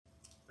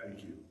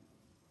Thank you.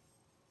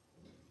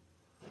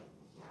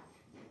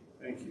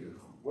 Thank you.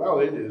 Well,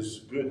 it is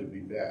good to be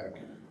back.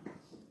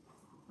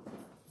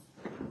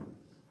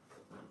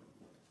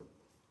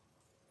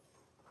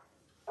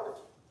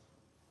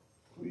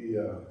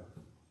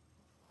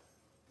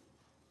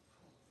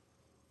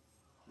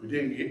 We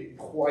didn't get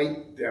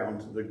quite down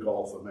to the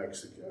Gulf of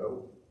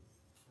Mexico.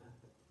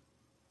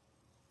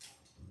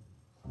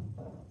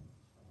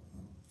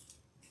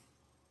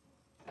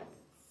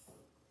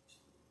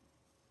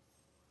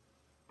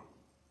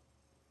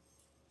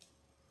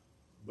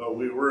 But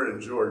we were in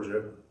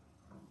Georgia.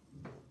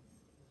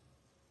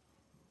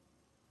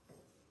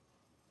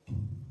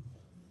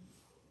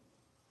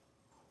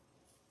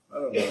 I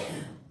don't know.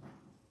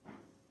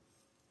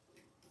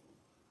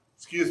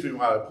 Excuse me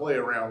while I play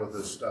around with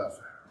this stuff.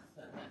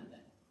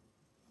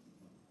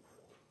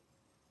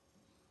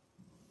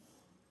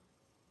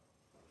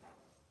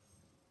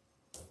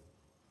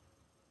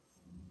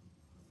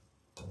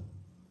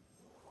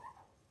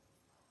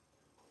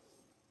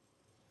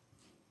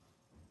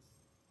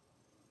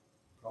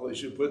 Probably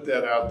should put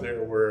that out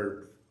there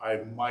where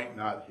I might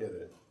not hit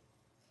it.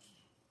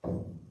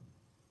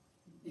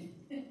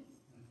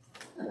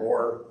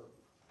 Or,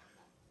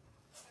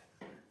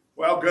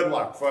 well, good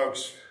luck,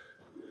 folks.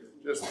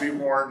 Just be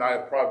warned,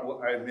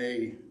 I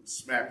may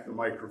smack the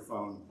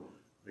microphone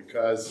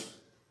because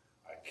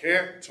I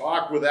can't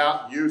talk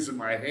without using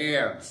my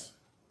hands.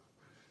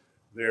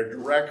 They're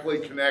directly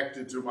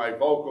connected to my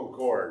vocal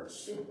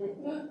cords.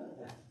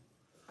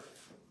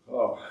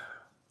 Oh,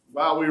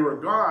 while we were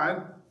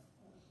gone,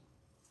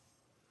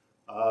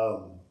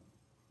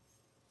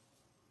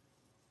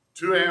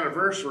 2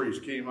 anniversaries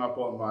came up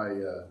on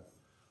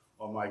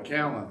my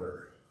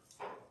calendar.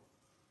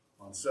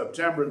 On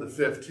September the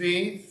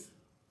 15th,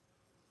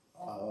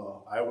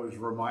 I was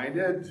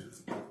reminded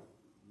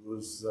it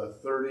was the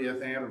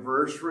 30th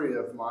anniversary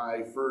of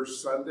my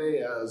first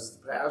Sunday as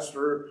the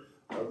pastor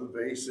of the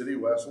Bay City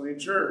Wesleyan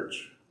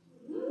Church.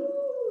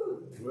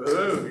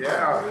 Woo,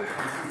 yeah.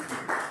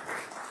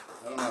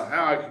 I don't know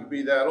how I could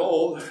be that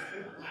old.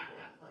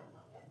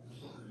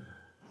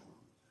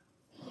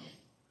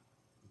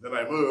 Then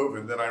I move,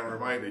 and then I'm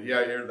reminded,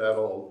 yeah, you're that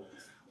old.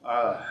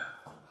 And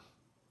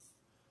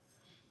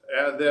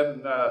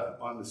then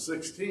on the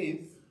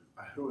 16th,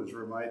 I was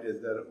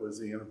reminded that it was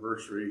the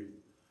anniversary,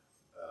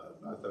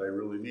 not that I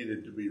really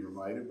needed to be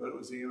reminded, but it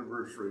was the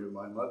anniversary of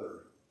my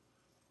mother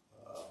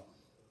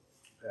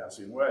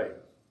passing away.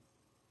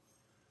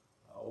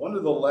 One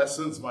of the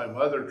lessons my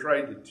mother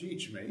tried to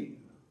teach me,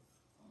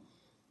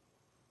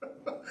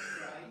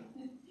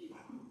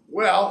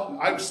 well,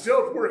 I'm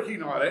still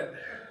working on it.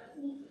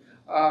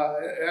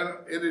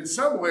 And in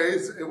some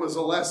ways, it was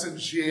a lesson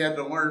she had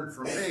to learn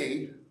from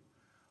me.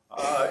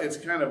 It's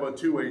kind of a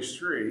two-way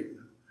street.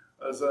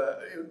 As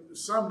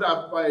summed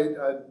up by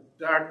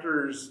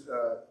doctors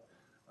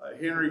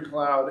Henry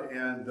Cloud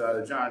and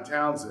John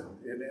Townsend.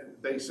 And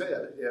they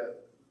said,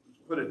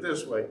 put it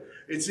this way,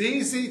 it's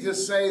easy to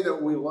say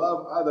that we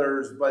love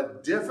others,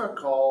 but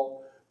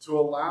difficult to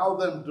allow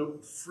them to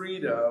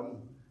freedom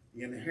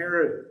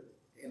inherent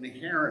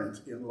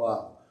in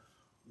love.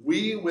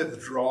 We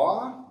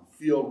withdraw,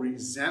 feel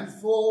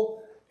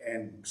resentful,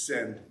 and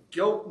send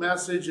guilt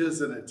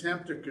messages and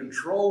attempt to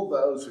control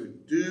those who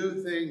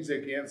do things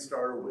against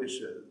our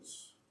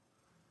wishes.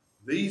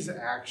 These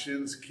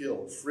actions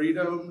kill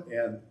freedom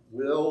and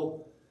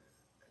will,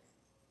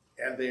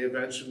 and they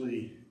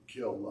eventually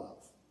kill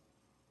love.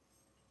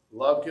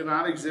 Love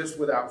cannot exist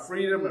without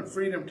freedom, and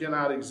freedom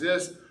cannot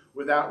exist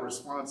without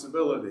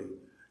responsibility.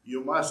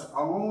 You must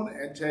own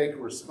and take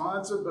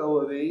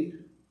responsibility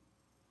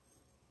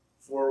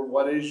for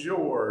what is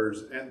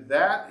yours, and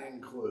that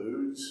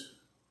includes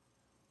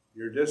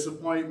your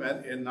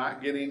disappointment in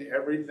not getting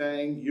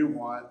everything you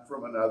want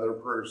from another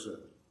person.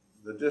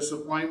 The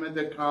disappointment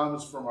that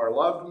comes from our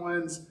loved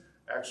ones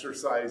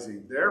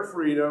exercising their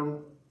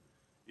freedom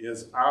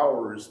is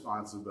our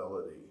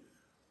responsibility.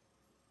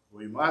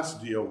 We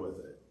must deal with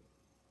it.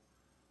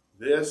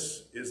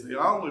 This is the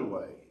only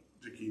way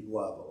to keep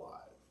love alive.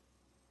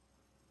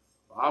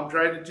 Mom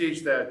tried to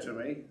teach that to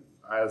me,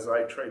 as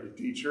I tried to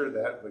teach her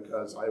that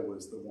because I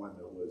was the one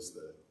that was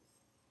the...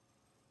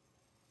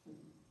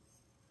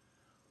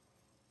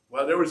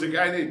 Well, there was a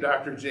guy named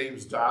Dr.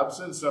 James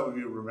Dobson. Some of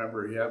you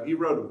remember him. He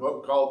wrote a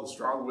book called The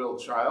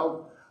Strong-Willed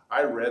Child.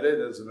 I read it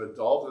as an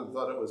adult and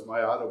thought it was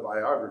my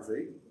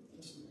autobiography.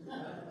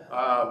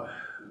 My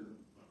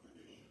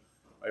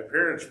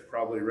parents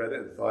probably read it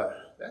and thought,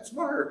 that's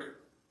Mark.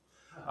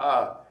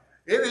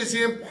 It is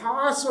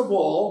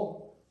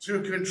impossible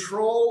to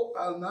control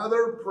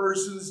another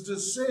person's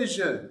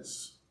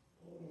decisions.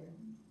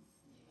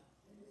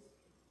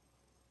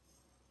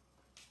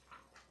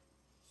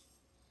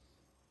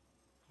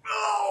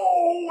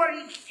 Oh,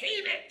 I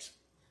hate it.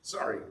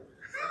 Sorry.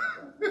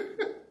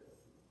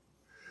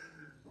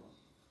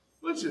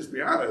 Let's just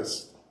be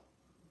honest.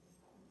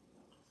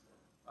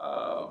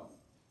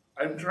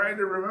 I'm trying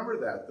to remember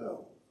that,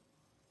 though.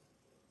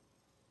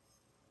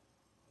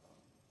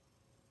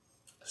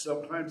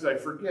 Sometimes I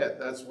forget.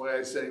 That's why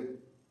I say,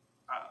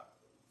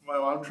 My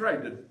mom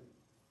tried to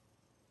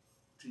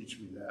teach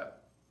me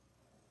that.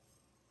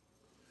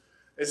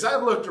 As I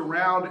looked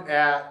around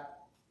at,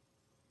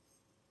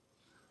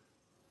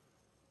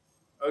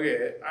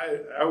 okay,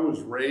 I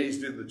was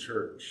raised in the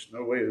church.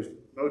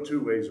 No two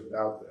ways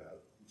about that.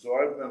 So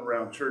I've been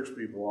around church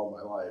people all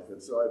my life.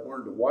 And so I've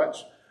learned to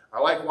watch.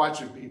 I like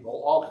watching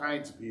people, all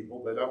kinds of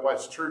people, but I've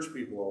watched church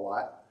people a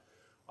lot.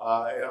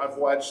 And I've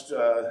watched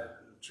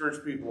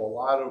church people a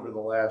lot over the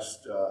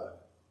last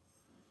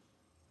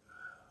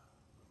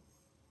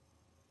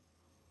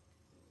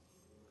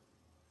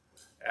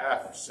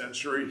half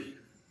century.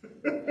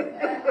 and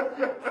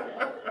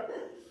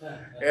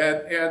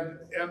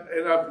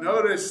I've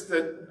noticed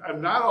that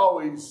I'm not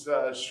always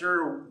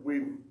sure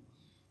we've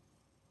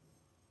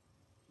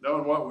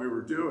known what we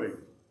were doing.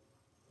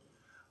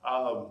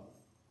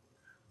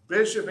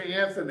 Bishop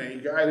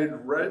Anthony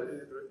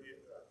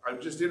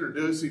I'm just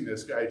introducing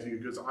this guy to you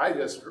because I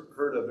just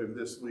heard of him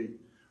this week.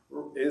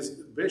 Is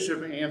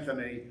Bishop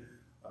Anthony,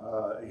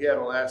 he had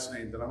a last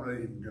name that I'm not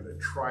even going to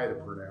try to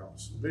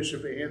pronounce.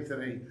 Bishop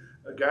Anthony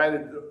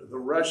guided the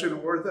Russian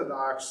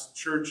Orthodox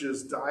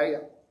Church's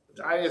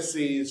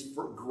diocese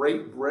for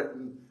Great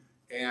Britain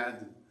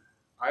and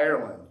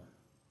Ireland.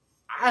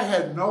 I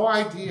had no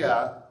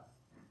idea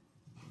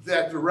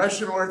that the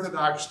Russian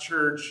Orthodox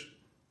Church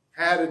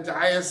had a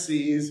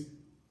diocese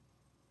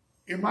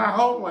in my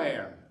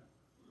homeland.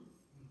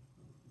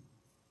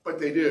 But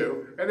they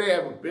do, and they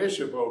have a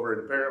bishop over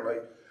it apparently.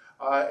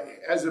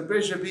 As a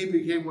bishop, he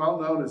became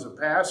well known as a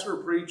pastor,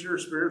 preacher,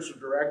 spiritual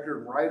director,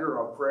 and writer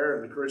on prayer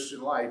and the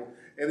Christian life.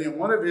 And in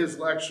one of his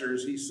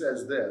lectures, he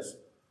says this: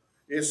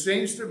 "It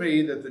seems to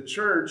me that the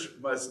church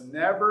must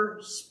never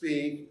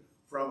speak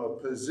from a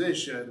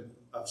position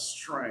of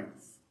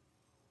strength.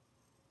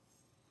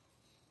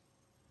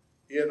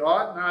 It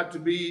ought not to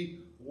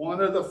be one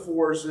of the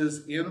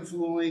forces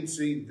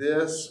influencing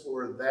this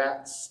or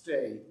that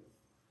state.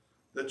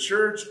 The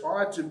church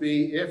ought to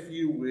be, if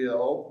you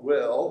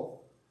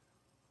will,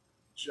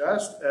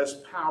 just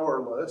as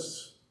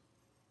powerless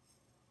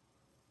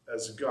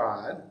as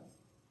God,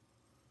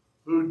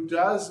 who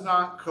does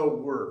not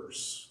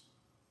coerce,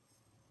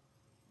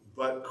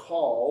 but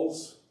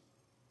calls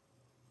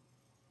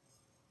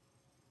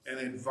and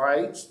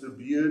invites the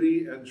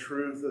beauty and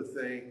truth of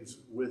things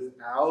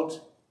without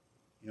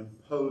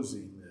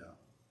imposing them.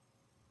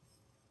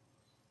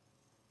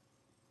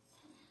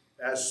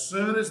 As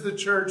soon as the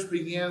church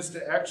begins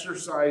to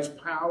exercise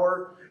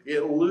power,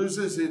 it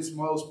loses its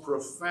most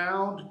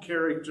profound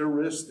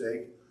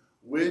characteristic,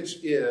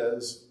 which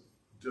is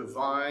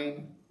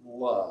divine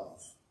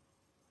love.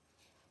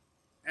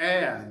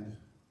 And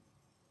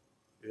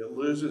it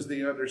loses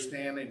the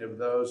understanding of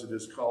those it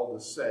is called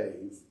to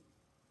save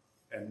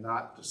and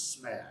not to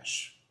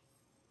smash."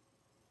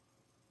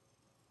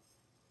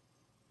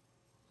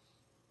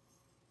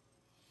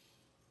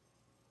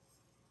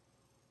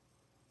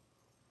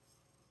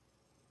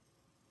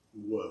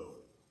 Whoa.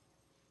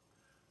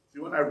 See,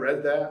 when I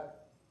read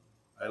that,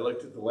 I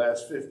looked at the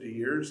last 50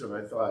 years and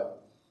I thought,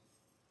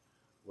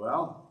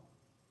 well,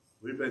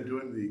 we've been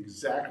doing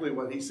exactly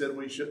what he said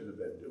we shouldn't have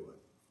been doing.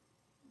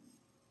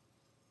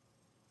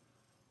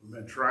 We've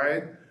been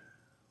trying,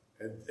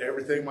 and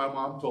everything my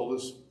mom told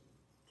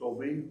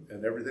me,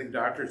 and everything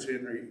Drs.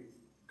 Henry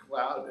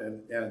Cloud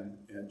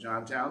and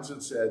John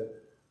Townsend said,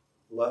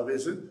 love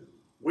isn't.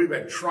 We've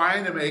been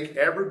trying to make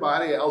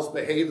everybody else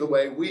behave the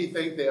way we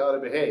think they ought to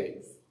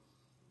behave.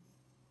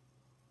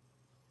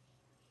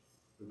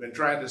 We've been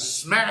trying to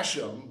smash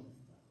them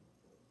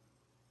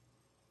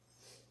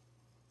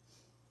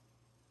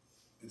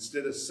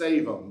instead of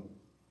save them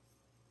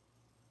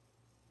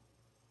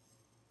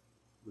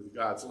with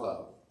God's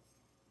love.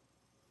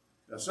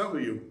 Now, some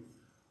of you,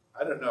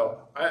 I don't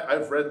know,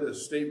 I've read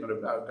this statement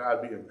about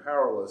God being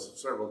powerless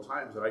several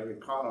times, and I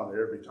get caught on it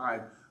every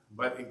time.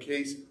 But in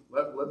case,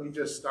 let me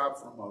just stop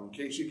for a moment.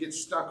 In case you get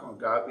stuck on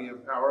God being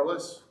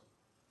powerless,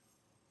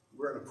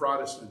 we're in a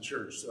Protestant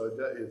church, so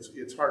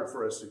it's hard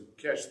for us to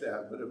catch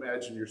that. But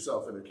imagine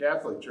yourself in a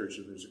Catholic church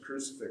and there's a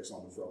crucifix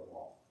on the front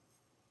wall.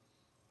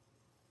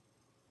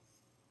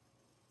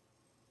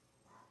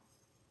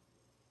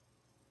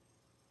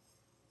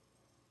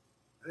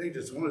 I think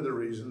that's one of the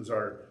reasons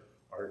our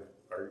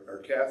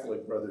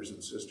Catholic brothers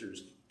and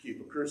sisters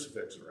keep a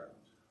crucifix around.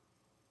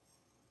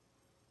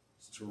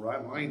 It's to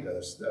remind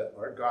us that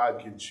our God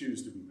can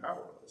choose to be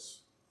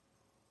powerless.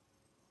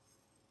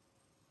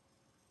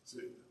 So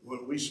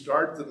when we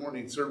start the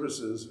morning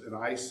services and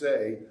I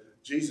say,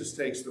 Jesus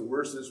takes the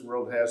worst this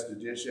world has to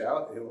dish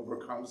out and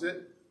overcomes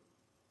it,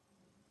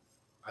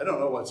 I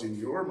don't know what's in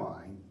your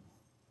mind.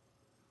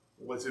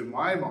 What's in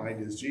my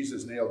mind is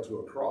Jesus nailed to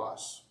a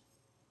cross.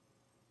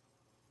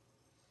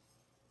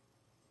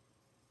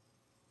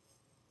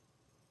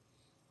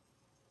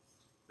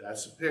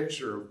 That's a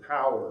picture of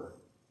powerless.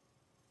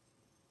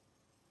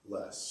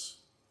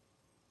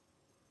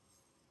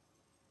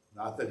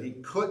 Not that he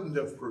couldn't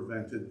have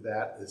prevented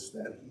that, it's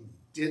that he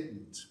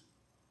didn't,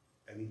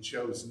 and he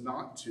chose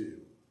not to.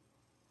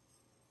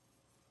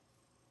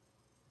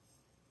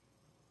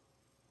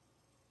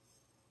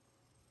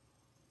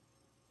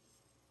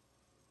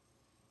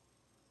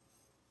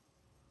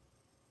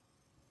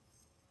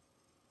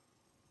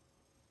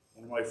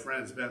 my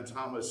friend Ben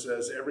Thomas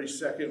says, every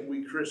second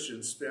we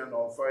Christians spend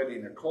on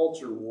fighting a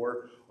culture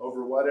war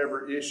over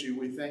whatever issue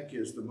we think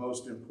is the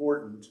most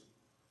important.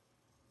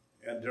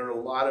 And there are a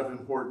lot of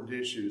important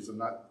issues.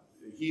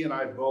 He and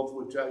I both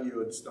would tell you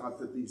it's not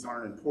that these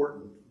aren't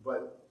important,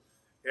 but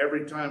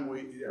every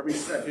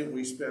second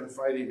we spend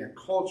fighting a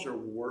culture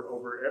war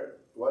over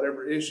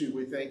whatever issue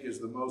we think is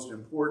the most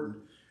important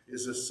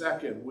is a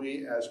second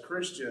we as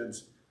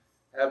Christians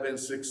have been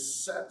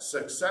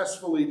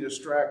successfully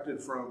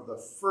distracted from the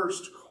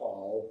first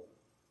call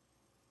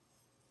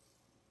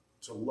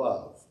to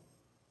love,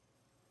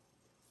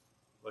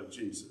 like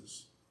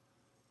Jesus.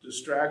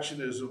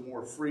 Distraction is a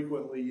more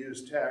frequently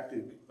used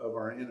tactic of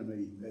our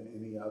enemy than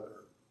any other.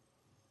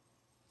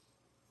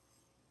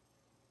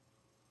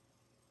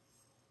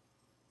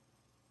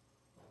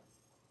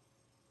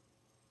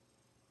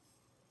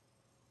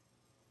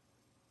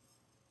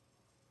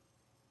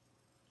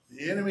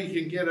 The enemy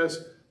can get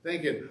us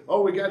thinking,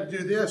 oh, we got to do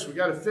this, we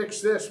got to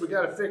fix this, we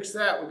got to fix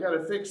that, we got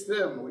to fix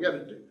them, we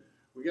got to.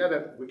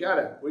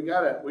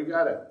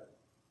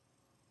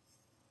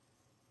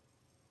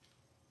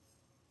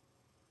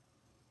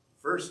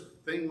 First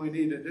thing we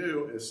need to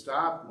do is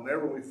stop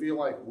whenever we feel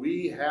like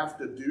we have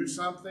to do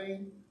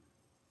something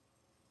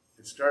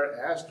and start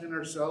asking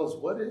ourselves,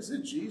 what is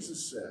it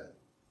Jesus said?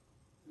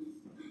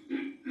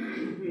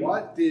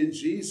 What did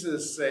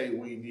Jesus say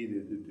we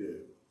needed to do?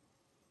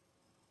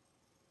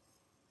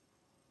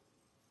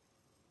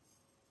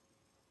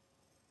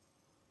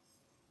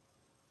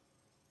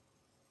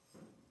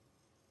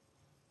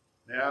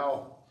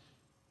 Now,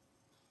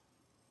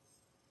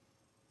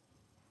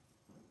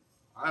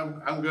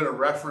 I'm going to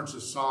reference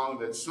a song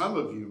that some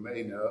of you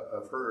may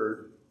have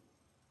heard.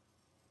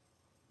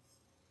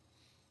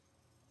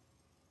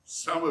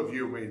 Some of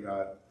you may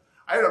not.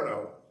 I don't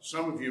know.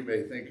 Some of you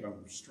may think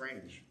I'm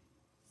strange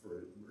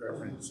for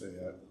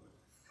referencing it.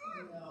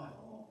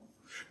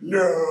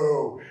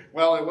 No.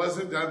 Well, it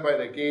wasn't done by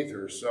the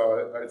Gaithers, so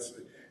it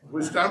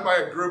was done by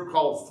a group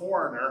called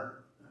Foreigner.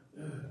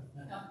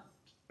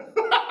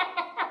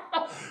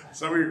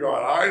 Some of you are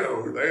going, I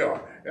know who they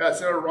are. Yeah, it's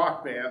a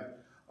rock band.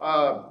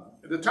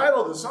 The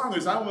title of the song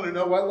is I Want to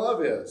Know What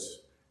Love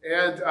Is.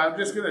 And I'm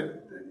just going to,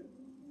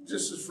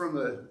 just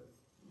from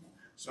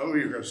some of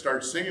you are going to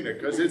start singing it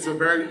because it's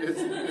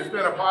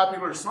been a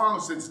popular song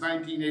since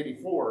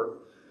 1984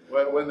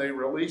 when they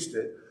released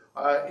it.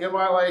 In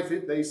my life,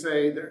 they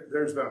say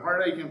there's been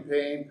heartache and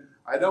pain.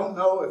 I don't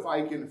know if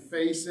I can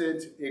face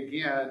it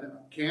again.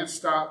 Can't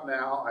stop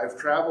now. I've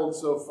traveled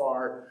so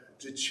far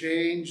to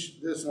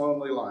change this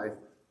lonely life.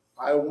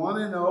 I want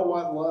to know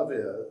what love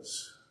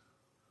is.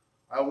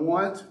 I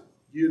want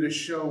you to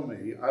show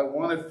me. I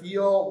want to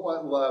feel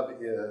what love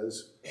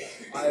is.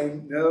 I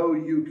know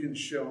you can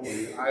show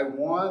me. I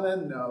want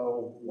to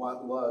know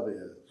what love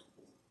is.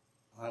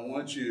 I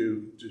want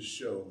you to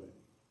show me.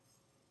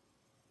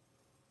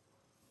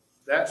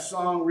 That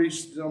song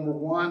reached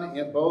 #1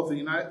 in both the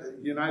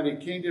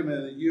United Kingdom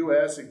and the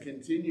U.S. and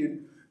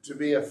continued to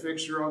be a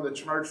fixture on the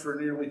charts for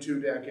nearly 2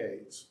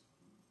 decades.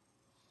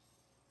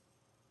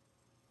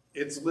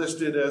 It's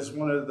listed as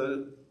one of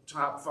the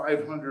top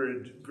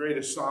 500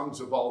 greatest songs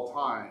of all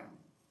time.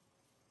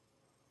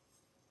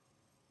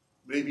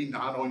 Maybe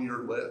not on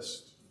your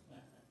list,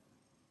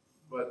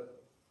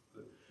 but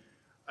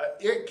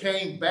it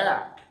came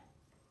back.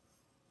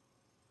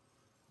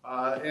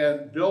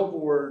 And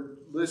Billboard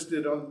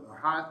listed on the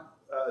Hot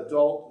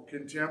Adult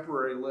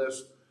Contemporary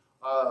list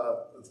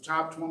the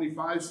top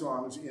 25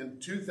 songs in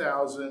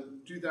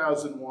 2000,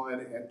 2001,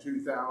 and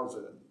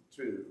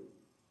 2002.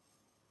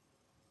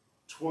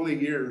 20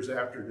 years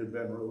after it had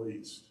been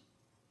released.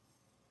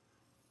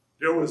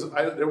 There was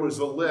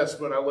a list,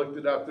 when I looked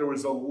it up, there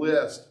was a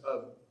list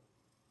of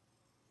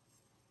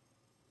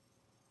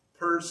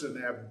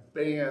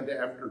band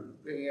after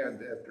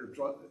band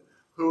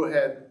who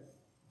had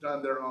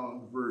done their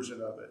own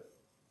version of it.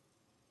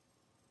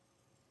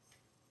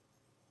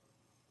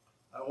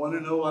 I want to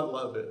know what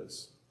love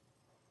is.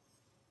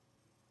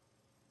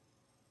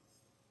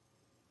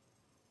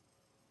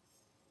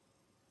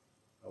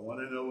 I want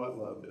to know what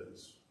love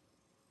is.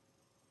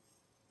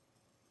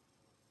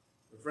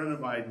 A friend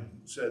of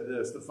mine said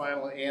this, the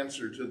final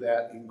answer to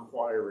that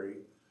inquiry,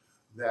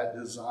 that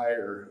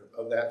desire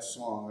of that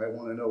song, I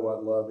want to know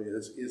what love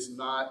is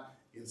not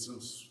in some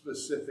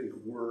specific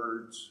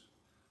words,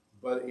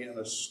 but in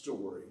a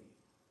story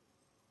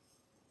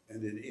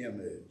and an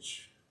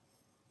image.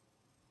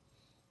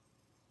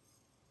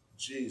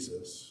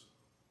 Jesus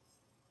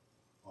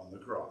on the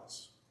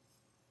cross.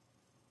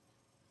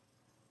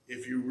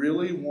 If you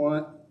really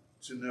want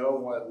to know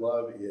what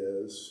love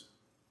is,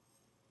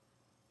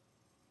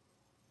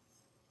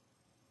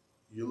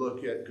 you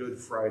look at Good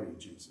Friday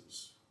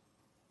Jesus.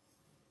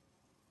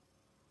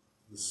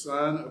 The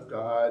Son of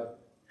God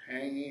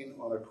hanging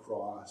on a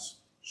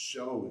cross,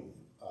 showing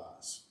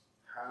us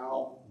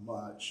how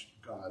much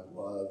God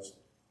loves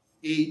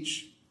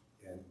each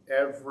and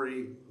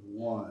every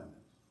one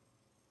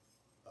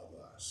of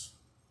us.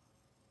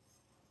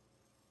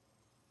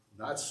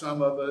 Not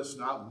some of us,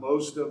 not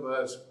most of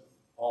us,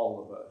 all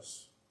of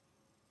us.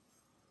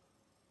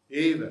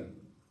 Even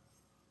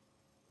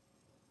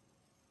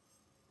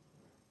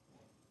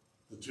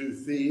the two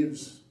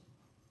thieves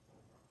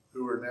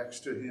who were next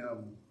to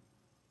him,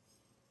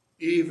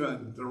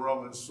 even the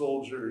Roman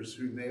soldiers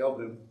who nailed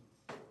him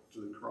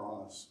to the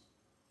cross,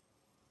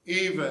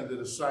 even the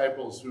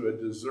disciples who had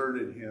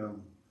deserted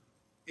him,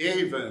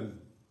 even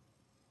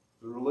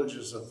the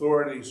religious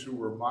authorities who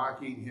were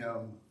mocking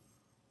him,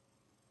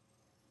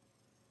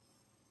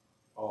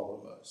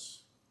 all of us.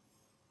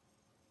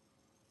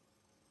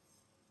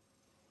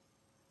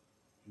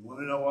 You want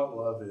to know what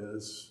love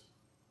is?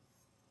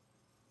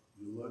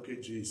 You look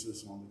at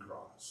Jesus on the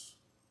cross.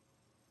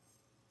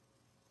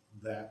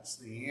 That's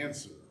the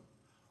answer.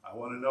 I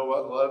want to know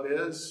what love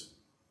is?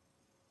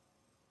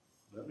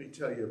 Let me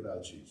tell you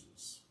about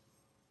Jesus.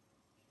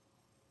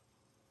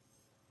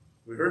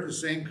 We heard the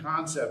same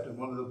concept in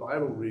one of the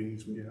Bible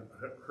readings we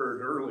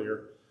heard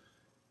earlier.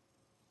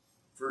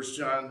 1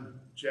 John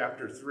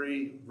chapter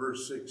 3,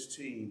 verse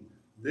 16.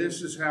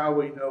 This is how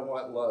we know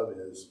what love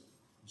is.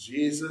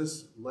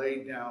 Jesus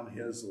laid down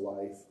his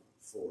life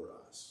for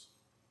us.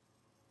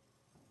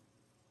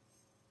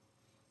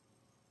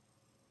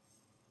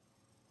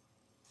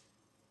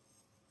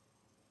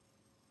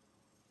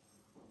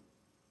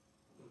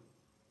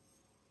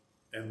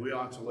 And we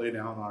ought to lay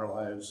down our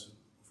lives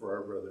for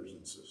our brothers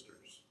and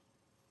sisters.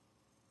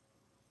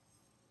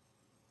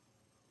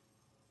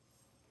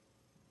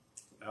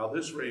 Now,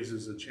 this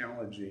raises a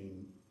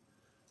challenging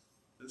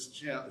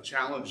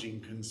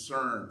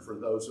concern for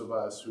those of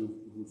us who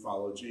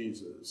follow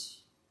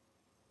Jesus.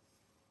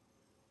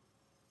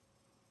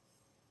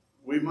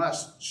 We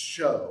must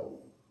show,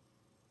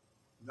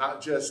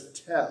 not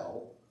just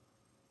tell,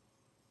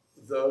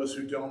 those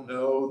who don't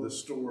know the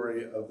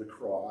story of the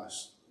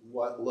cross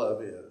what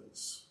love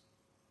is.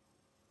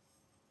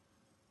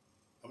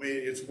 I mean,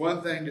 it's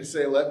one thing to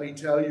say, let me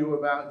tell you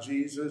about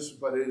Jesus,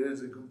 but it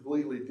is a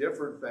completely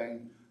different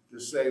thing to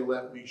say,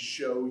 let me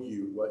show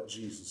you what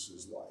Jesus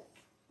is like.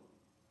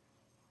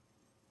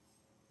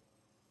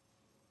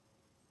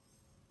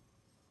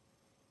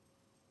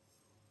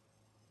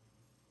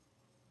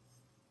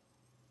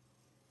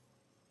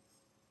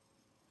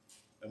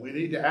 And we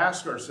need to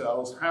ask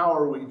ourselves, how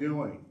are we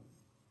doing?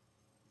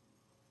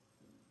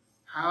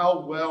 How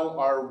well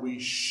are we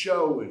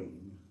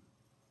showing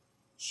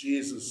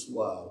Jesus'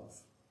 love?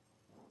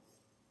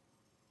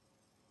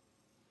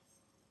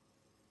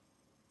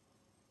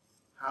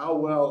 How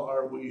well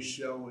are we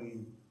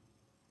showing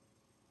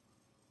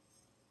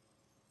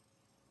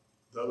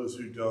those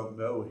who don't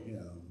know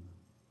him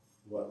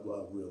what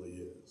love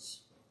really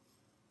is?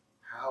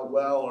 How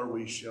well are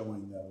we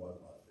showing them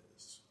what love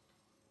is?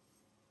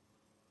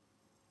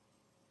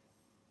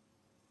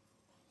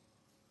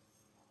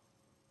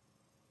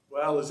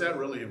 Well, is that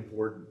really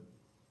important?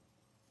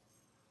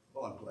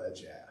 Well, I'm glad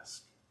you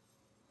asked.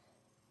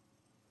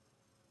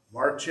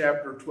 Mark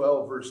chapter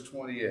 12, verse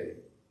 28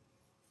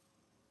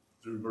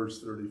 through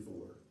verse 34.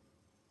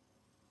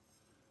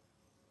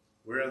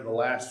 We're in the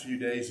last few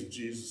days of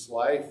Jesus'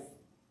 life.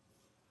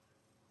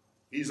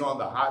 He's on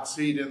the hot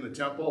seat in the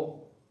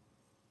temple.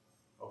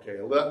 Okay,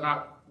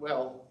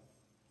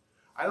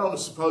 I don't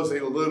suppose they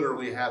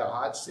literally had a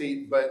hot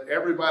seat, but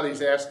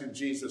everybody's asking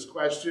Jesus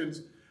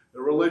questions. The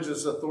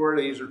religious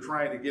authorities are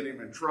trying to get him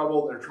in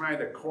trouble. They're trying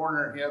to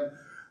corner him.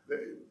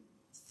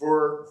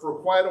 For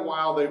quite a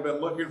while, they've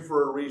been looking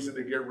for a reason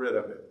to get rid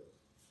of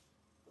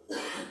him.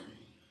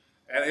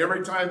 And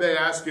every time they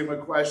ask him a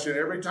question,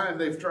 every time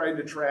they've tried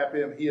to trap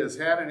him, he has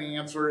had an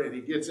answer and he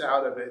gets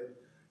out of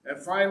it.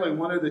 And finally,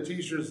 one of the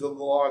teachers of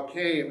the law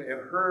came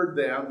and heard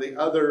them, the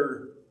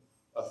other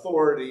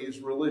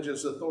authorities,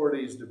 religious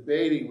authorities,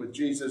 debating with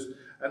Jesus.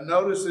 And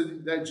notice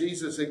that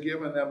Jesus had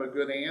given them a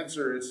good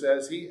answer. It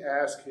says he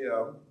asked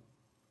him,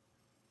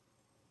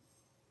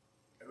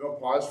 I'm going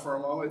to pause for a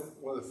moment.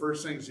 One of the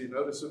first things you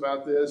notice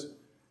about this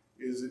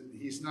is that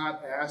he's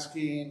not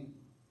asking,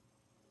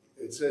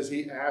 it says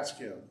he asked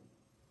him.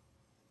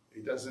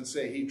 It doesn't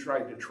say he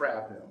tried to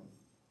trap him.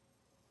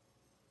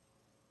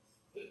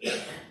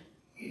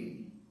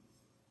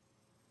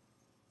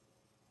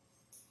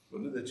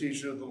 One of the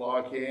teachers of the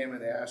law came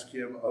and asked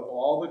him, of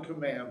all the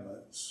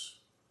commandments,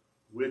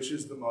 which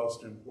is the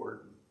most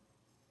important?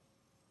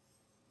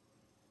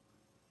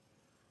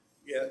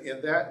 In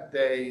that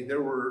day,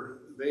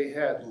 they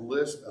had a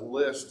list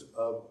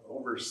of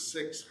over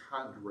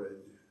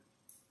 600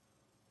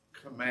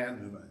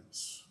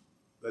 commandments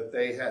that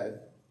they had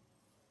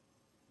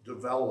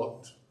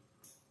developed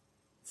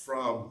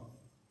from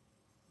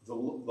the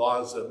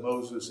laws that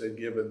Moses had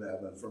given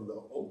them and from the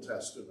Old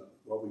Testament,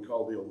 what we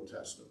call the Old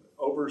Testament.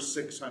 Over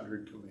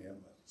 600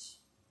 commandments.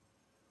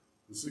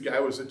 This guy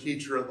was a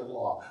teacher of the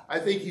law. I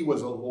think he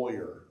was a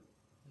lawyer.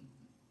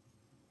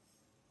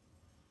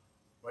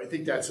 I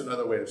think that's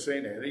another way of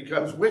saying it. And he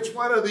comes, which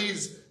one of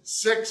these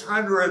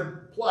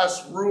 600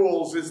 plus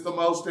rules is the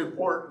most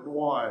important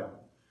one?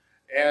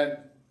 And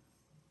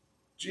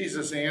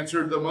Jesus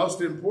answered, the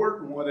most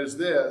important one is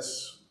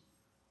this,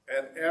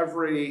 and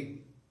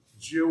every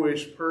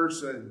Jewish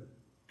person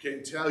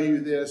can tell you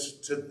this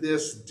to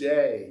this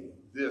day.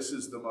 This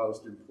is the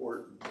most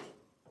important.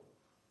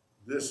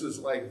 This is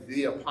like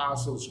the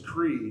Apostles'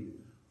 Creed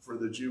for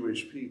the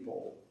Jewish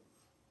people.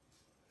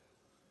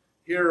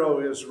 Hear,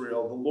 O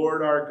Israel, the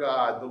Lord our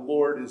God, the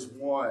Lord is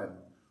one.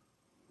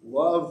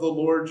 Love the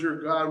Lord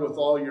your God with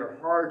all your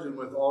heart and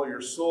with all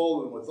your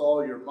soul and with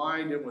all your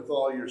mind and with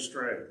all your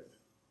strength.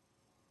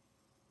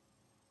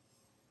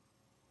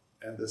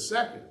 And the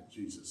second,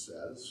 Jesus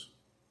says,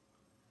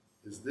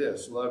 is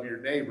this: love your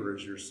neighbor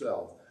as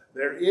yourself.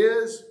 There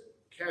is,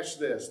 catch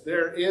this,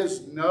 there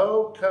is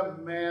no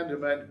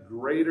commandment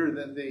greater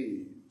than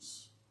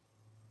these.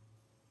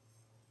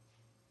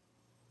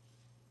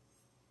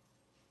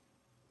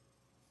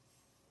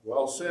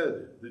 Well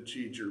said, the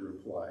teacher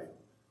replied.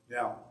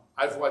 Now,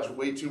 I've watched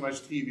way too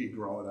much TV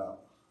growing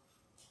up.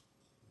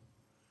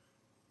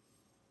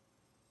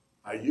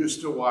 I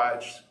used to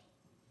watch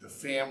The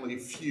Family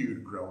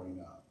Feud growing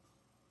up.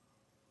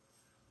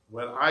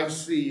 When I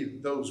see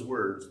those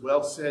words,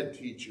 well said,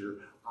 teacher,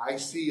 I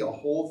see a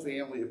whole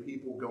family of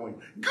people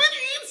going, good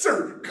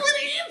answer, good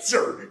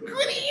answer,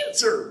 good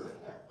answer.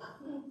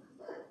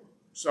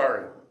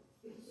 Sorry.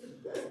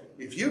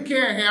 If you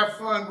can't have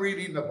fun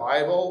reading the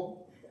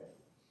Bible,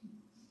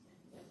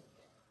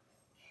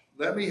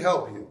 let me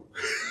help you.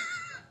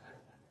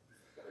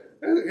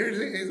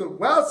 He's a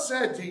well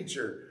said,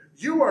 teacher.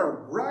 You are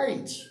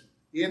right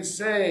in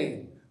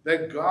saying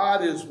that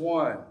God is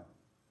one.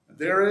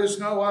 There is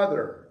no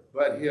other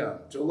but him.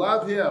 To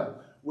love him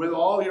with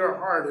all your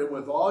heart and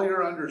with all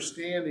your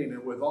understanding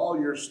and with all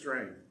your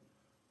strength.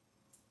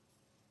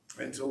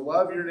 And to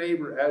love your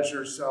neighbor as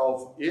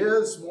yourself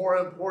is more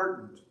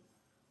important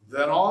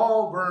than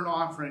all burnt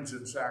offerings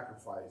and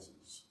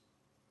sacrifices.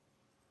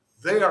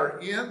 They are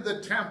in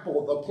the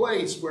temple, the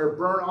place where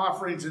burnt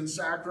offerings and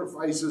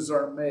sacrifices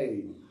are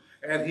made.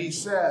 And he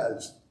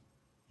says,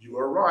 you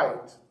are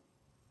right.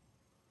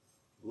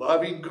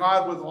 Loving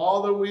God with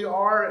all that we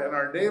are and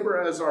our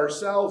neighbor as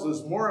ourselves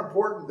is more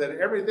important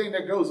than everything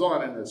that goes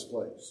on in this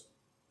place.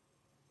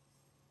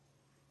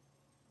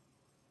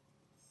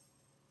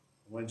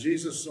 When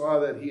Jesus saw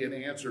that he had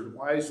answered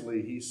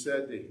wisely, he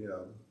said to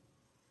him,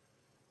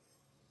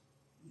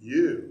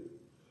 you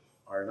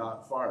are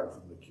not far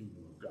from the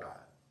kingdom of God.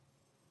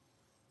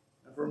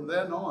 And from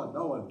then on,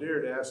 no one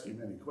dared ask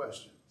him any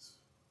questions.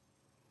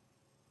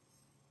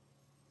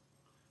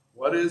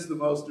 What is the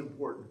most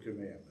important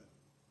commandment?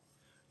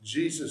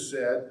 Jesus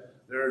said,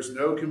 there is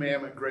no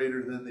commandment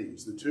greater than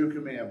these. The two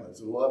commandments: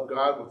 to love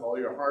God with all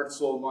your heart,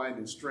 soul, mind,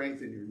 and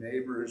strength, and your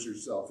neighbor as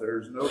yourself. There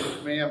is no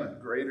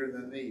commandment greater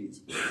than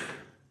these.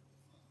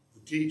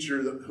 The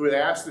teacher who had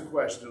asked the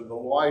question, the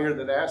lawyer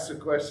that asked the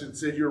question,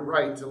 said, you're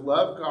right. To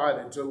love God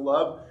and to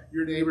love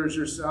your neighbor as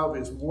yourself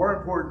is more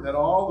important than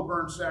all the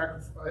burnt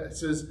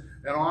sacrifices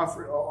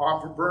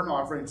and burnt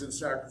offerings and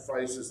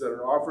sacrifices that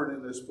are offered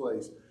in this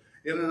place.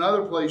 In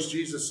another place,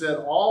 Jesus said,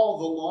 all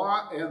the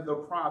law and the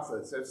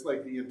prophets, that's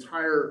like the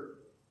entire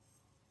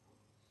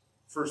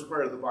first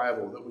part of the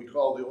Bible that we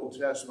call the Old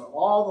Testament,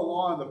 all the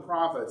law and the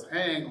prophets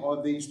hang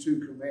on these two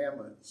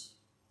commandments.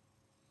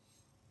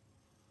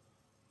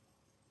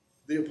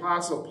 The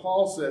Apostle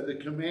Paul said the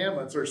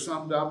commandments are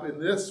summed up in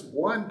this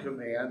one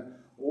command: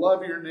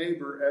 love your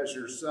neighbor as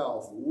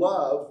yourself.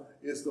 Love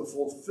is the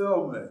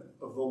fulfillment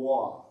of the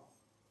law.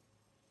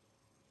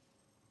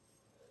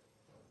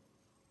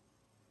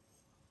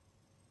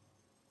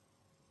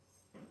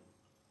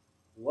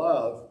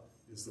 Love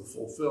is the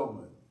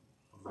fulfillment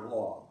of the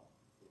law.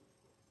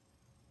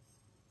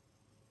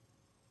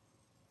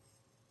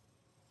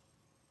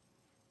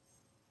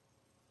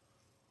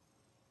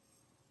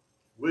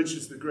 Which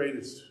is the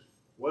greatest?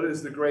 What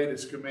is the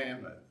greatest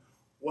commandment?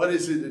 What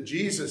is it that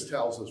Jesus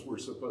tells us we're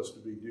supposed to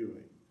be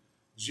doing?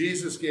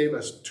 Jesus gave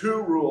us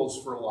two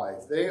rules for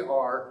life. They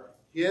are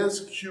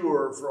his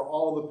cure for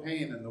all the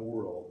pain in the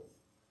world.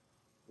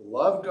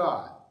 Love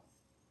God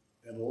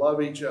and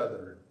love each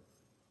other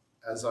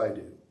as I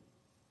do.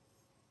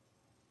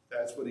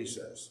 That's what he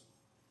says.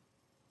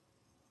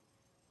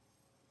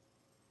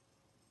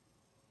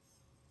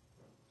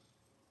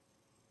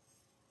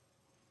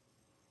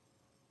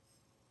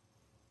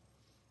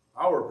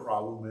 Our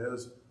problem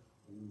is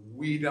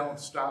we don't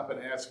stop and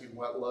ask him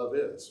what love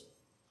is.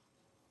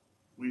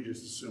 We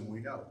just assume we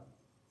know.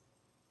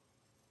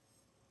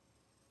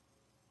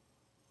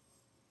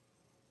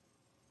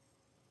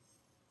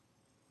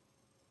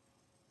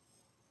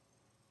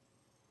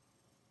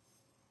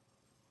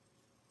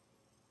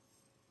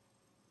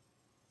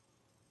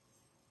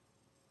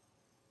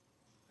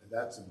 And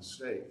that's a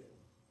mistake.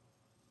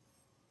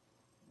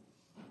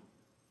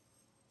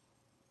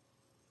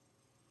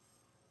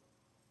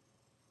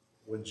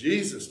 When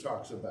Jesus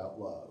talks about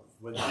love,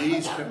 when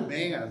these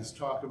commands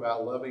talk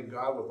about loving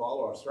God with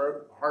all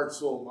our heart,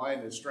 soul,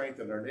 mind, and strength,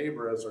 and our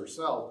neighbor as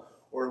ourselves,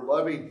 or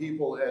loving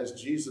people as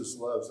Jesus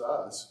loves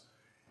us,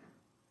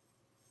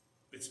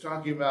 it's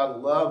talking about a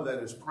love that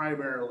is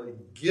primarily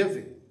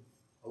giving,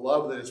 a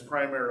love that is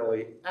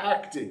primarily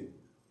acting,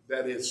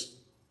 that is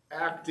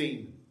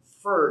acting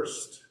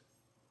first.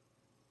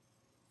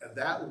 And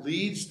that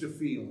leads to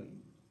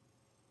feeling,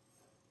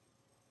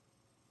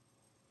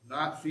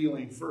 not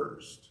feeling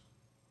first.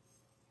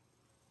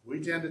 We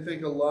tend to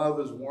think of love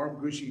as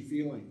warm, gushy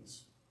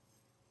feelings,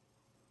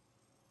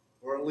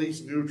 or at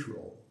least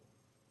neutral.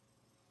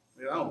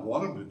 I mean, I don't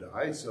want them to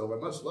die, so I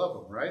must love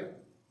them, right?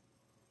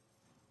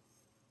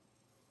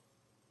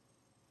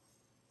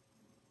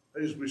 I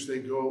just wish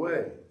they'd go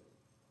away.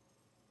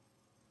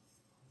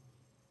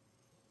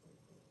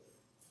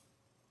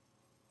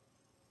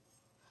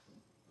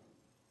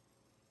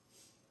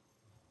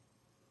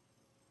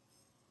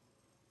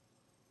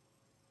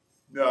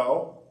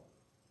 No,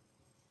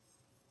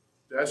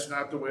 that's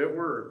not the way it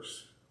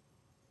works.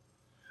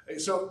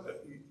 So,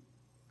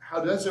 how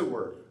does it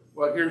work?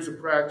 Well, here's a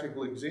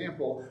practical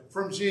example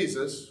from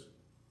Jesus.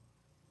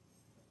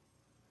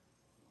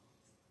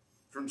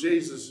 From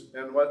Jesus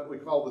and what we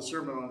call the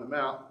Sermon on the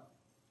Mount.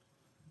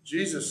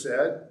 Jesus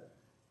said,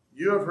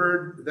 "You have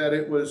heard that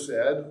it was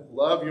said,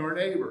 love your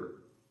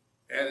neighbor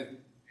and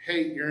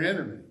hate your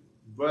enemy.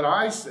 But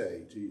I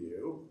say to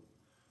you,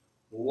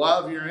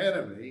 love your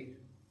enemy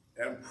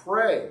and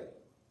pray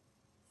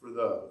for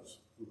those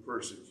who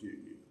persecute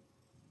you."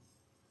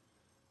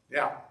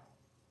 Now,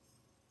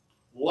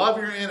 love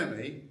your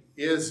enemy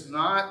is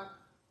not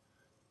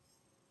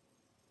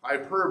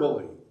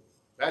hyperbole.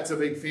 That's a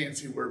big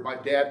fancy word. My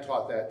dad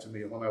taught that to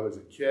me when I was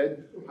a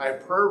kid.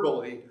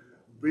 Hyperbole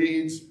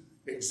means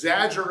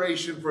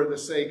exaggeration for the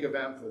sake of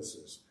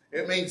emphasis.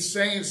 It means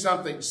saying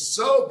something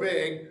so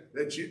big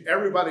that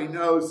everybody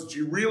knows that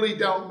you really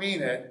don't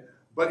mean it,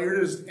 but you're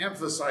just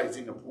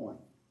emphasizing a point.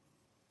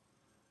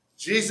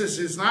 Jesus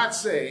is not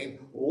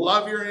saying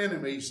love your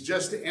enemies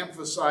just to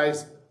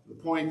emphasize the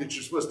point that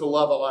you're supposed to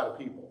love a lot of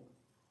people.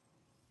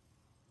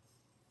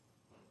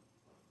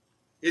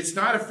 It's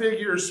not a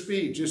figure of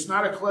speech. It's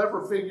not a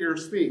clever figure of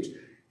speech.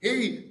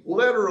 He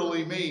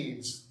literally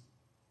means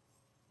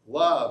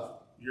love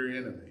your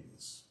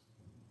enemies.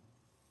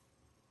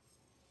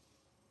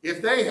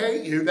 If they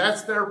hate you,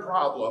 that's their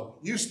problem.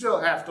 You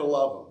still have to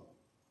love them.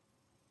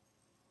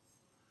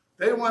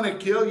 They want to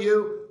kill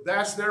you,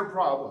 that's their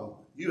problem.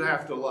 You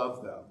have to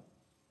love them.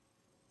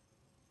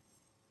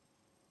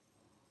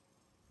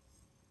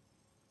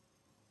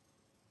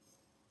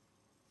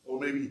 Or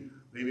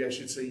maybe I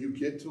should say you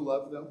get to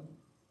love them.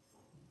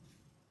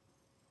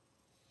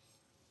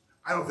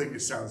 I don't think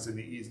it sounds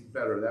any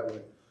better that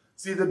way.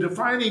 See, the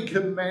defining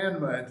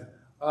commandment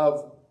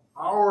of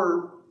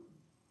our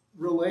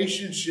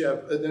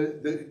relationship,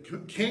 the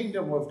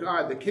kingdom of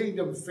God, the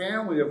kingdom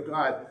family of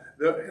God,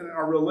 in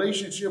our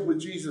relationship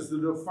with Jesus, the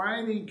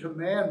defining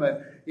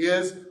commandment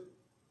is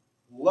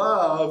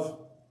love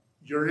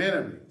your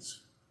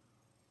enemies.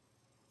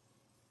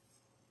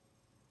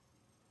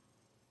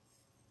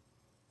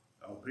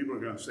 Now, people are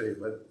going to say,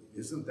 but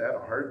isn't that a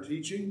hard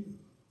teaching?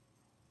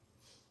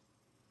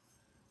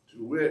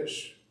 To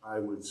which I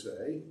would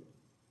say,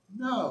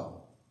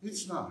 no,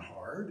 it's not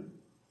hard.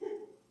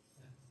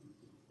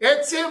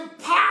 It's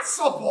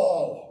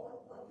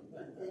impossible.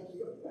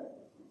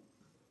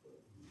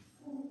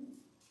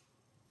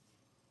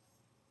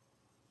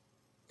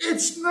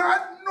 It's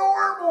not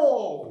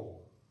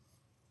normal.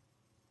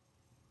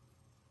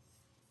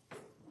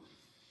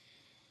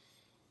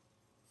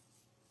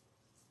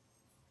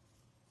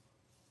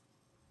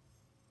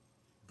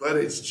 But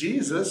it's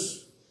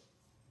Jesus.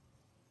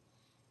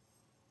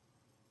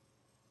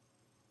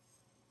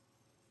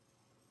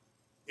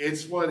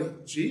 It's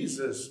what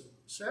Jesus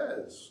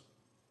says.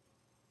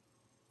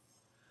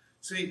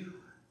 See,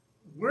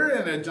 we're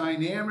in a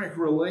dynamic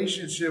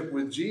relationship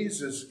with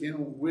Jesus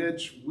in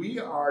which we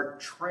are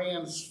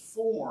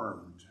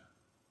transformed,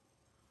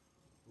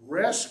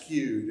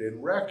 rescued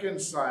and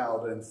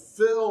reconciled and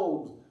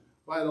filled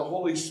by the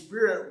Holy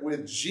Spirit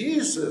with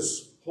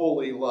Jesus'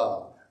 holy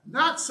love.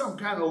 Not some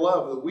kind of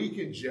love that we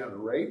can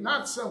generate,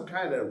 not some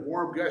kind of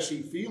warm,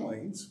 gushy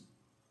feelings.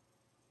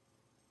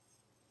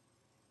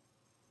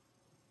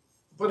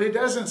 But it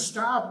doesn't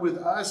stop with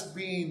us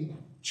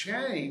being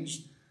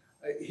changed.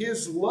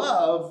 His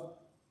love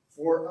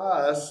for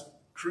us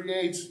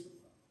creates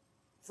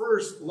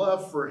first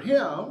love for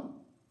him,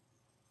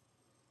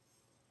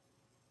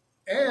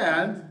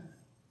 and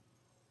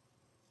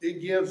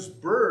it gives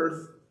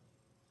birth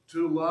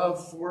to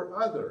love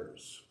for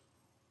others.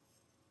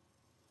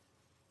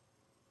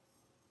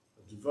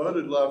 A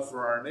devoted love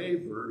for our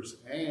neighbors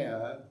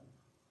and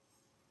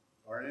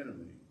our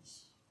enemies.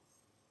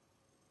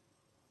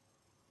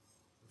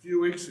 A few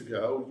weeks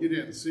ago, you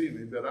didn't see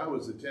me, but I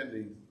was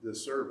attending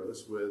this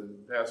service when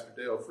Pastor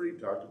Dale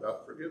Freed talked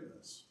about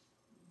forgiveness.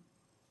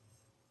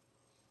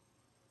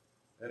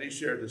 And he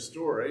shared the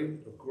story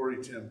of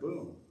Corrie ten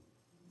Boom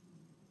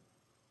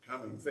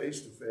coming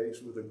face to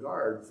face with a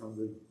guard from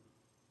the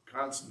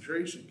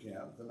concentration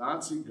camp, the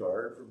Nazi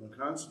guard from the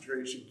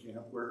concentration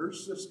camp where her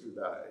sister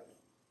died,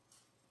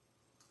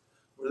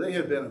 where they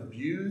had been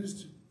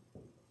abused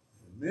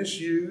and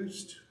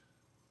misused.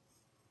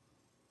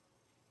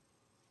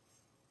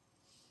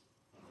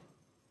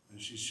 And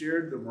she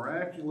shared the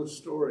miraculous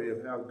story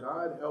of how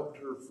God helped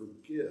her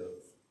forgive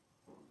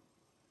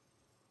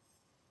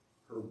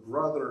her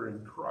brother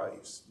in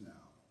Christ now.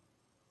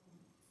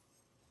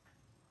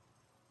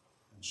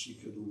 And she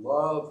could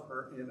love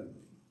her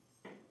enemy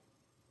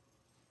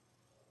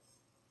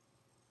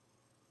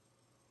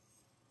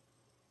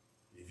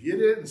If you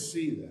didn't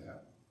see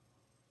that,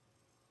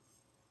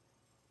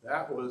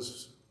 that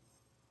was,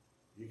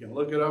 you can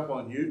look it up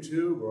on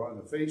YouTube or on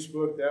the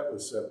Facebook. That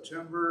was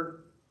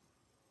September.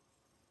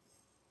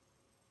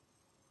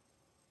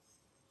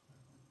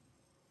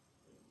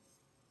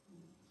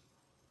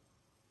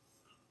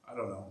 I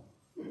don't know.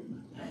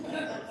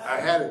 I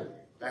had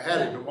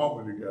it a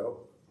moment ago.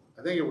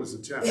 I think it was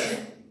the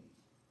 10th.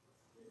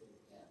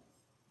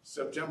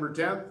 September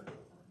 10th?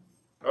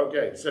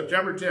 Okay,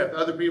 September 10th.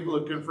 Other people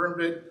have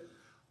confirmed it.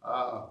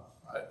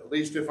 At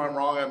least if I'm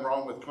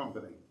wrong with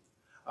company.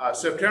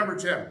 September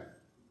 10th.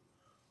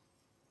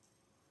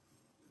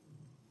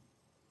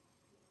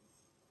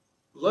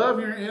 Love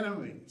your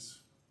enemies.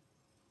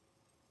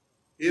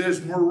 It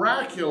is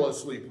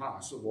miraculously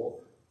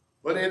possible,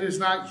 but it is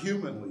not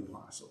humanly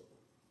possible.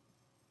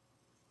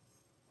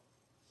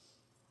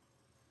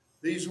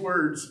 These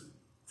words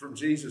from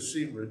Jesus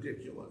seem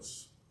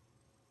ridiculous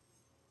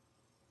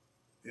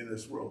in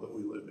this world that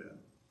we live in,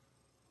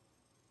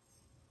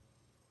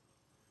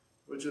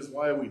 which is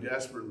why we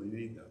desperately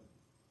need them.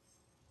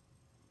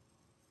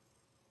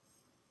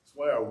 It's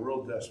why our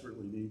world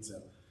desperately needs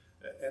them.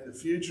 And the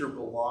future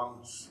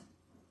belongs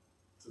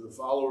to the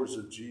followers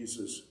of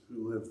Jesus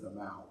who live them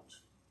out.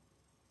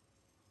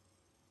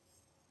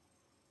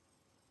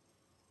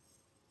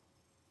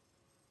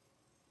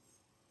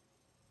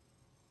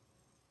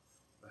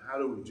 But how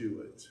do we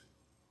do it?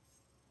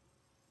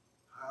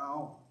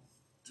 How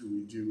do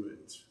we do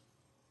it?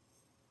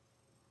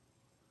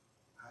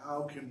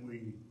 How can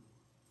we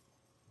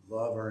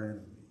love our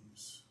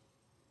enemies?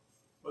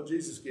 Well,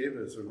 Jesus gave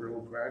us a real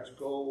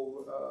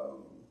practical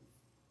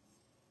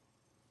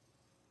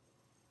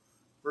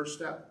first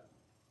step.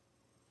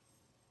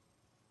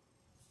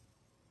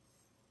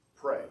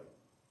 Pray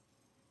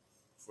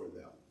for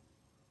them.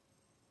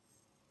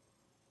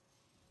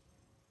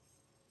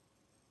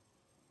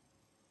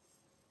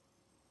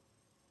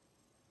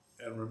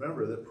 And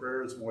remember that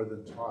prayer is more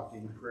than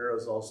talking. Prayer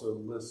is also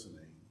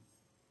listening.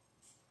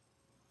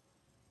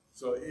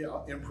 So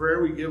in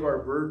prayer, we give our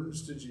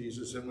burdens to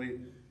Jesus, and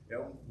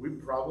we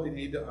probably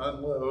need to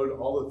unload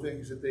all the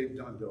things that they've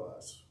done to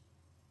us,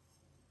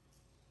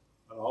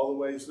 and all the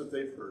ways that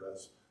they've hurt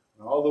us,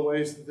 and all the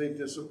ways that they've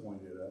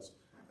disappointed us,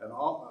 and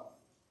all.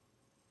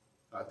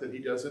 Not that he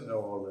doesn't know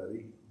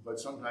already, but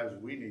sometimes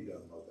we need to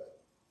unload that.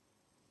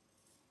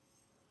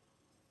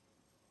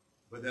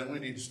 But then we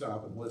need to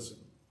stop and listen.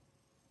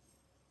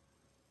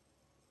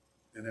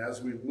 And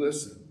as we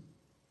listen,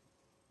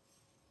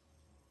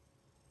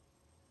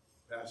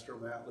 Pastor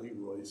Matt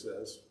Leroy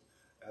says,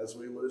 as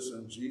we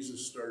listen,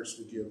 Jesus starts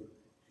to give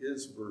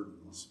his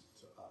burdens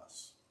to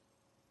us.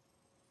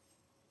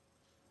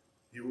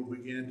 He will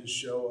begin to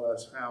show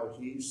us how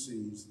he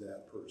sees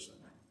that person.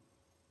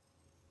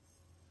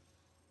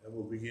 And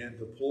we'll begin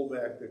to pull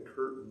back the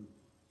curtain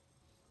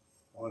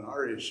on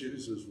our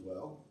issues as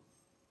well.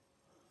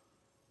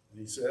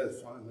 And he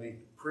says, finally,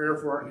 prayer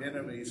for our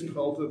enemies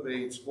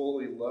cultivates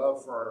holy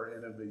love for our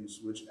enemies,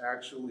 which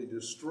actually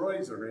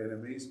destroys our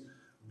enemies,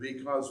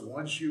 because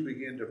once you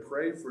begin to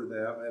pray for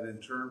them and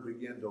in turn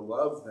begin to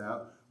love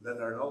them, then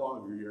they're no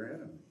longer your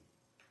enemy.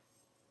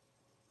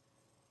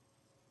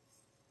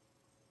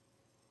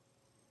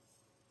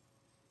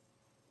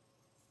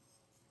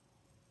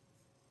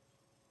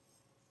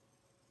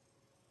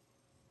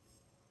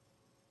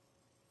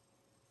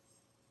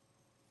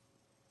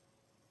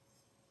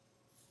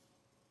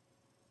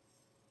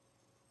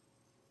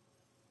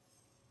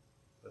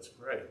 Let's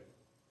pray.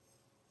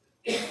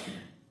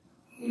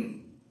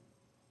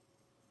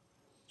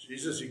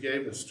 Jesus, you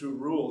gave us 2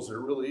 rules. They're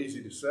really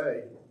easy to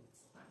say.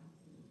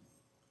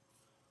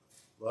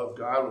 Love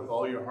God with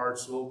all your heart,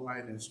 soul,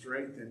 mind, and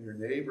strength, and your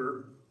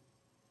neighbor,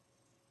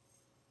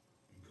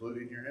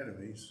 including your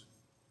enemies,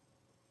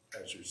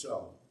 as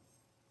yourself.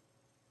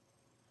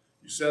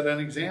 You set an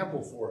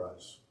example for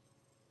us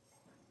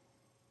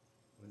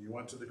when you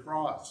went to the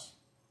cross.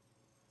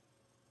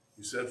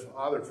 You said,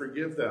 Father,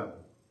 forgive them.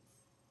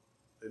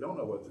 They don't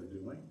know what they're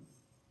doing.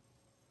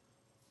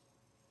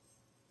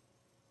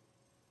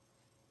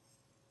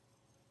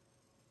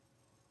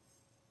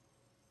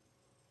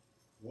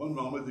 One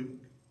moment,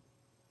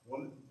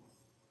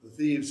 the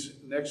thieves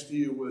next to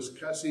you was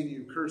cussing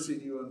you,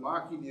 cursing you, and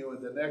mocking you,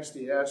 and the next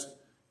he asked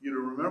you to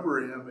remember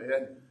him,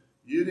 and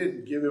you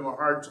didn't give him a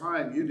hard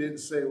time. You didn't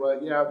say,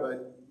 well, yeah,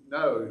 but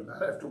no,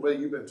 not after the way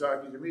you've been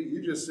talking to me.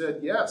 You just said,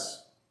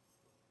 yes,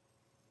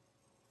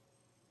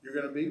 you're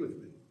going to be with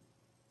me.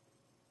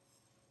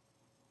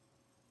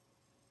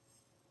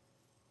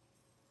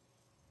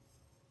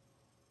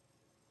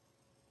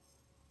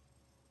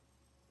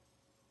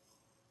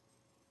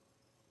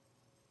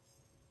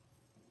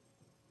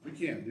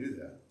 We can't do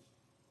that.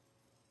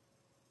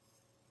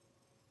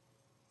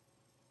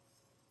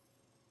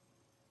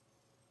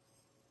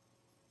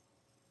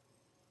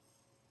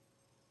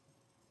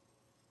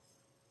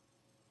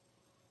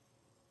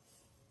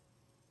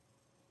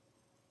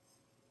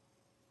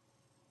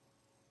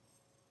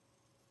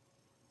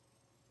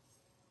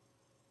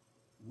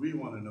 We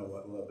want to know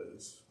what love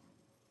is.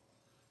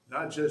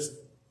 Not just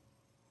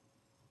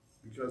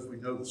because we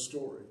know the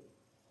story,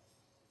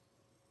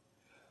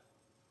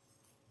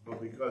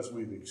 but because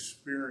we've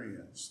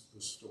experienced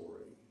the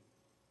story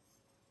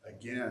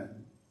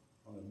again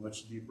on a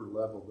much deeper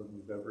level than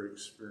we've ever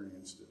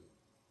experienced it.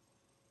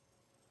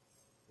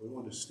 We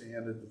want to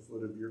stand at the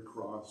foot of your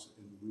cross,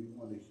 and we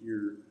want to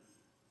hear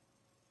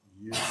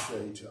you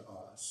say to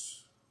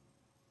us,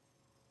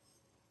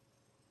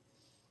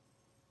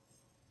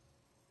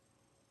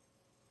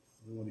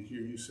 we want to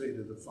hear you say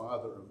to the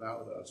Father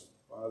about us,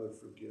 Father,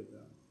 forgive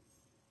them.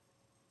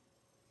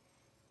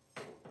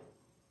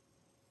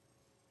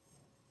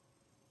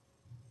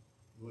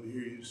 We want to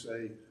hear you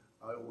say,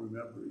 I will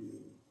remember you.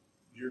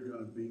 You're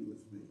going to be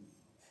with me.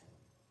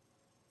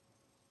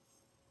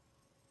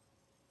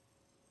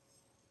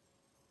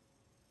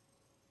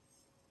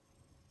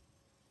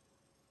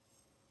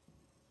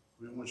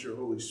 We want your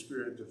Holy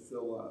Spirit to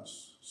fill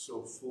us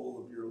so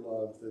full of your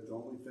love that the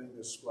only thing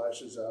that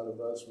splashes out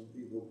of us when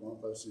people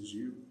bump us is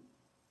you.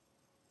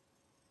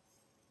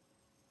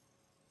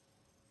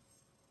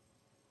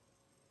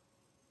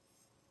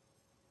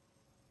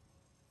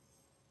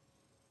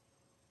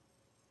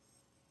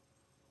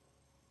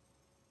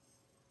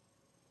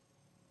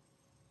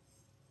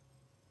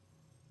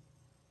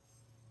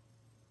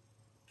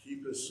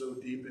 Keep us so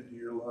deep into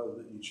your love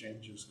that you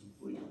change us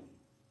completely.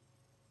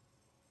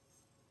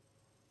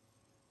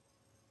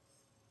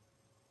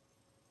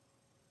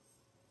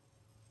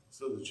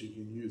 So that you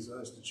can use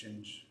us to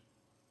change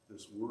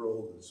this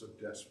world that so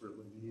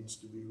desperately needs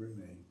to be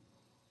remade.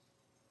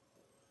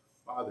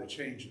 Father,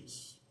 change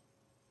us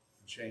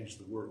and change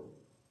the world.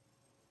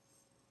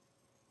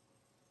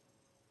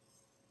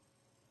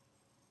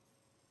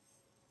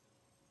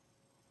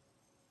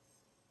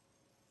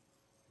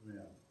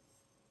 Amen.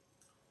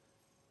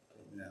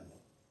 Amen.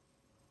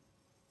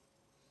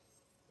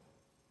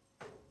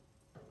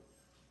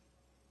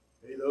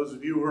 Hey, those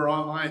of you who are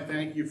online,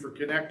 thank you for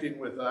connecting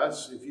with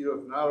us. If you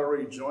have not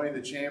already joined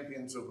the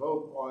Champions of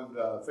Hope on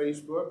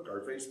Facebook,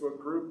 our Facebook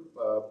group,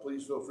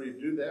 please feel free to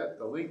do that.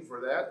 The link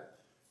for that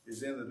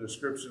is in the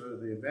description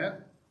of the event.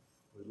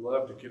 We'd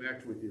love to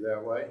connect with you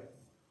that way.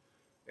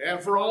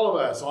 And for all of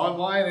us,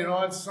 online and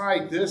on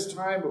site, this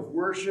time of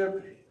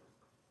worship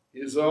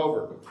is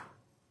over.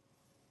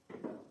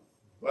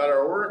 But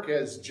our work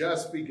has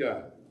just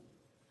begun.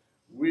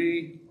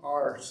 We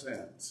are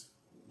sent,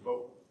 but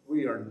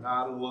we are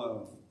not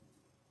alone.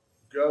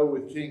 Go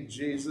with King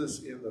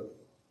Jesus in the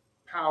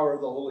power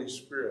of the Holy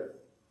Spirit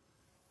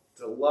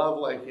to love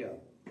like him.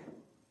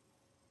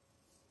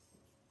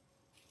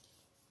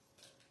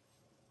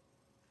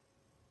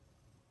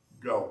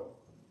 Go.